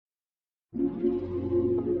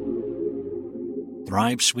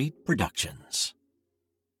Thrive Suite Productions.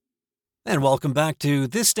 And welcome back to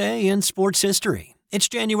This Day in Sports History. It's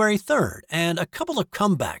January 3rd, and a couple of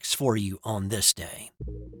comebacks for you on this day.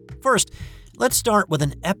 First, let's start with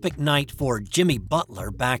an epic night for Jimmy Butler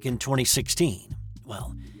back in 2016.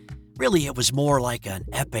 Well, really it was more like an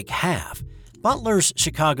epic half. Butler's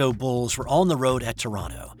Chicago Bulls were on the road at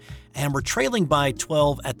Toronto and were trailing by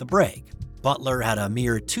 12 at the break. Butler had a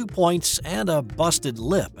mere 2 points and a busted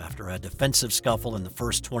lip after a defensive scuffle in the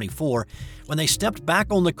first 24 when they stepped back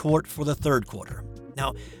on the court for the third quarter.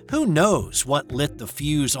 Now, who knows what lit the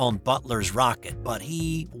fuse on Butler's rocket, but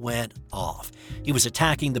he went off. He was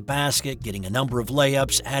attacking the basket, getting a number of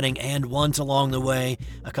layups, adding and ones along the way,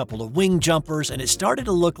 a couple of wing jumpers, and it started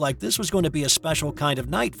to look like this was going to be a special kind of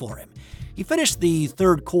night for him. He finished the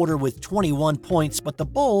third quarter with 21 points, but the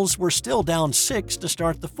Bulls were still down 6 to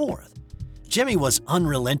start the fourth. Jimmy was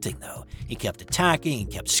unrelenting, though. He kept attacking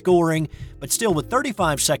and kept scoring, but still with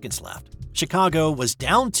 35 seconds left, Chicago was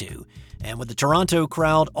down 2, and with the Toronto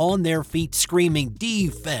crowd on their feet screaming,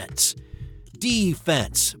 "Defense!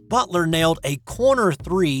 Defense!" Butler nailed a corner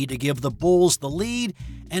 3 to give the Bulls the lead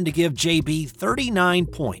and to give JB 39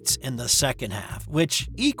 points in the second half, which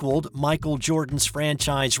equaled Michael Jordan's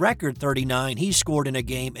franchise record 39 he scored in a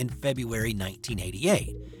game in February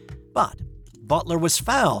 1988. But Butler was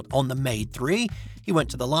fouled on the made 3. He went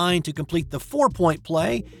to the line to complete the 4-point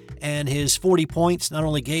play, and his 40 points not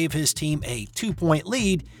only gave his team a 2-point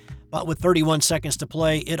lead, but with 31 seconds to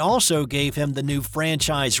play, it also gave him the new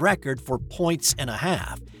franchise record for points and a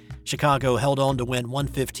half. Chicago held on to win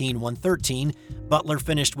 115-113. Butler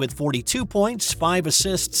finished with 42 points, 5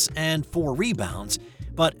 assists, and 4 rebounds.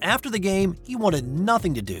 But after the game, he wanted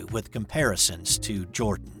nothing to do with comparisons to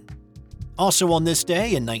Jordan. Also on this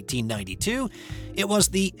day in 1992, it was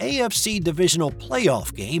the AFC Divisional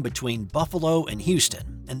Playoff game between Buffalo and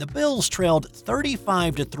Houston, and the Bills trailed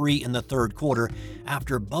 35-3 in the third quarter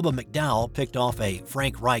after Bubba McDowell picked off a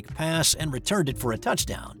Frank Reich pass and returned it for a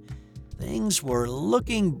touchdown. Things were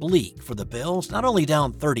looking bleak for the Bills, not only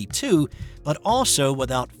down 32, but also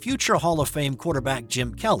without future Hall of Fame quarterback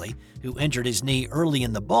Jim Kelly, who injured his knee early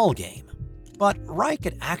in the ball game. But Reich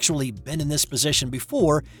had actually been in this position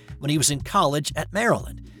before when he was in college at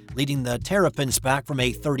Maryland, leading the Terrapins back from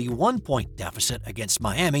a 31-point deficit against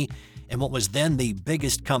Miami in what was then the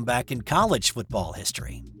biggest comeback in college football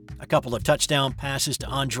history. A couple of touchdown passes to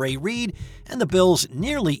Andre Reed, and the Bills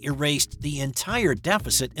nearly erased the entire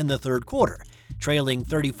deficit in the third quarter, trailing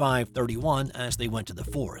 35-31 as they went to the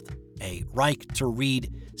fourth. A Reich to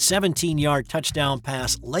Reed 17-yard touchdown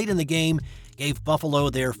pass late in the game gave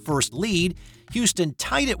Buffalo their first lead. Houston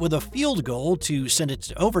tied it with a field goal to send it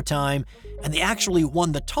to overtime, and they actually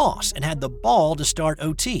won the toss and had the ball to start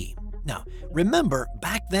OT. Now, remember,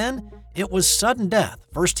 back then, it was sudden death.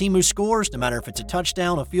 First team who scores, no matter if it's a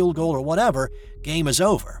touchdown, a field goal, or whatever, game is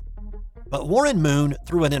over. But Warren Moon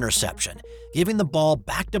threw an interception, giving the ball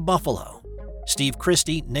back to Buffalo. Steve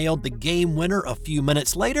Christie nailed the game winner a few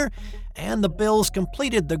minutes later, and the Bills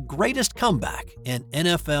completed the greatest comeback in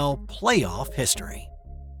NFL playoff history.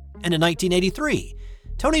 And in 1983,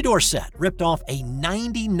 Tony Dorsett ripped off a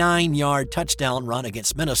 99-yard touchdown run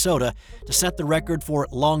against Minnesota to set the record for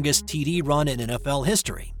longest TD run in NFL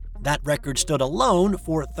history. That record stood alone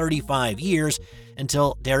for 35 years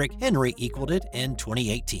until Derrick Henry equaled it in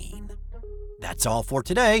 2018. That's all for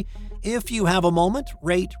today. If you have a moment,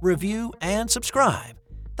 rate, review, and subscribe.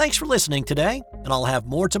 Thanks for listening today, and I'll have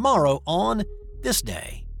more tomorrow on This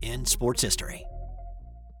Day in Sports History.